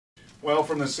Well,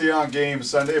 from the Seahawks game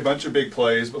Sunday, a bunch of big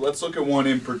plays, but let's look at one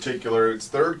in particular. It's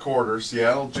third quarter.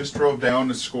 Seattle just drove down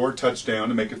to score a touchdown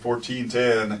to make it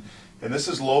 14-10. And this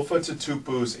is Lofa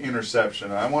Tatupu's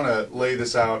interception. I want to lay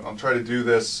this out. I'll try to do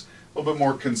this a little bit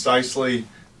more concisely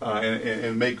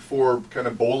and make 4 kind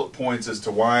of bullet points as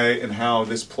to why and how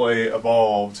this play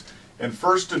evolved. And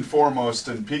first and foremost,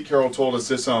 and Pete Carroll told us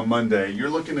this on Monday,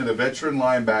 you're looking at a veteran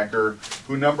linebacker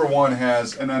who, number one,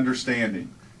 has an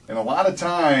understanding. And a lot of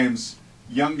times,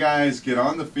 young guys get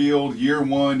on the field year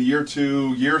 1, year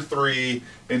 2, year 3,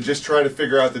 and just try to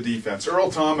figure out the defense.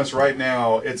 Earl Thomas right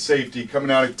now at safety,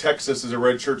 coming out of Texas as a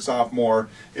redshirt sophomore,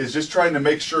 is just trying to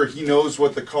make sure he knows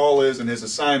what the call is and his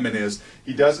assignment is.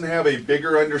 He doesn't have a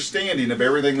bigger understanding of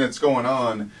everything that's going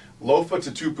on. Lofa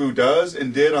Tatupu does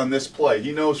and did on this play.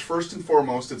 He knows first and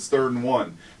foremost it's 3rd and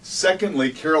 1.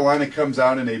 Secondly, Carolina comes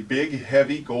out in a big,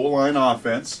 heavy goal line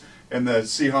offense, and the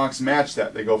Seahawks match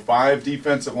that. They go 5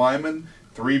 defensive linemen,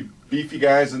 3 beefy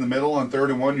guys in the middle on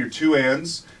 3rd and 1, your 2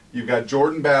 ends. You've got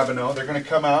Jordan Babineau. They're going to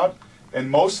come out, and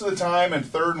most of the time in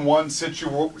 3rd and 1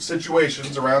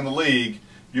 situations around the league,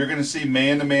 you're going to see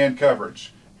man-to-man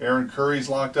coverage. Aaron Curry's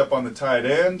locked up on the tight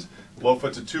end.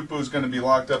 Lofa Tatupu's going to be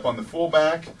locked up on the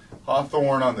fullback.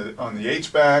 Hawthorne on the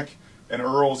H-back. And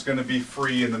Earl's going to be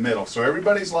free in the middle. So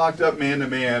everybody's locked up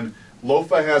man-to-man.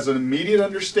 Lofa has an immediate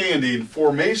understanding,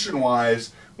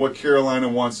 formation-wise, what Carolina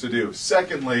wants to do.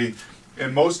 Secondly,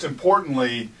 and most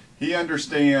importantly, he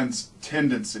understands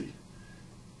tendency.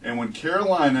 And when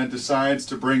Carolina decides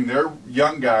to bring their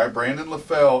young guy, Brandon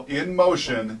LaFell, in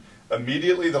motion,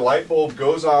 immediately the light bulb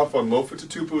goes off on Lofa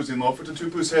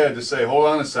Tatupu's head to say, hold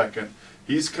on a second.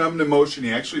 He's come to motion.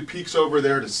 He actually peeks over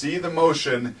there to see the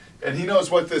motion, and he knows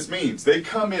what this means. They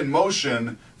come in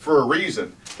motion for a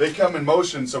reason. They come in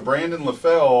motion so Brandon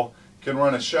LaFell can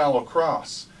run a shallow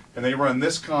cross. And they run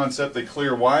this concept. They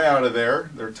clear Y out of there,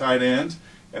 their tight end,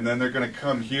 and then they're going to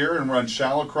come here and run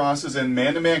shallow crosses in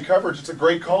man-to-man coverage. It's a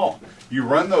great call. You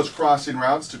run those crossing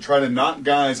routes to try to knock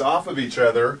guys off of each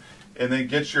other, and then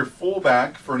get your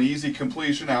fullback for an easy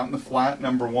completion out in the flat,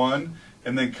 number 1,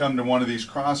 and then come to one of these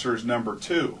crossers, number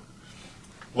 2.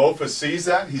 Lofa sees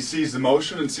that. He sees the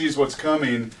motion and sees what's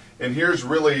coming. And here's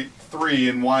really 3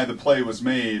 and why the play was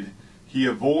made. He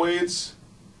avoids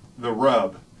the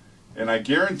rub. And I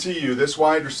guarantee you this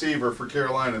wide receiver for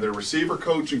Carolina, their receiver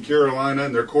coach in Carolina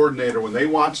and their coordinator, when they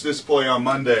watched this play on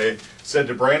Monday, said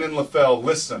to Brandon LaFell,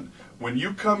 listen, when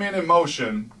you come in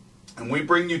motion and we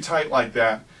bring you tight like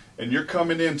that and you're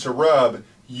coming in to rub,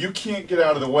 you can't get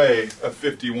out of the way of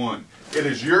 51. It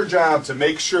is your job to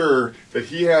make sure that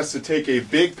he has to take a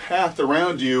big path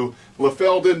around you.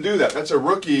 LaFell didn't do that. That's a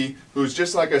rookie who's,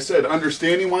 just like I said,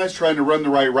 understanding-wise, trying to run the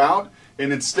right route.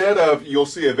 And instead of, you'll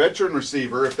see a veteran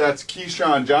receiver, if that's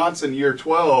Keyshawn Johnson, year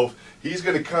 12, he's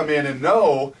going to come in and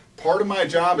know, part of my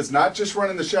job is not just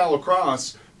running the shallow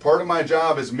cross, part of my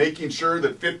job is making sure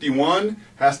that 51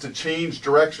 has to change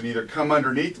direction, either come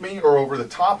underneath me or over the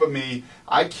top of me.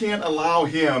 I can't allow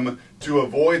him to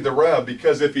avoid the rub,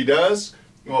 because if he does,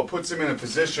 well, it puts him in a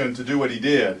position to do what he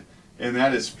did, and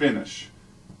that is finish.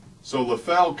 So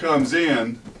LaFell comes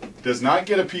in, does not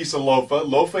get a piece of Lofa.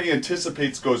 Lofa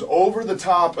anticipates, goes over the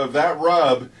top of that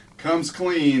rub, comes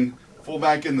clean,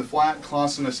 fullback in the flat,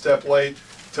 crossing a step late,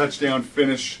 touchdown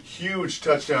finish, huge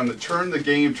touchdown that turned the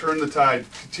game, turned the tide,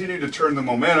 continued to turn the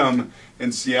momentum,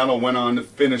 and Seattle went on to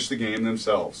finish the game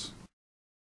themselves.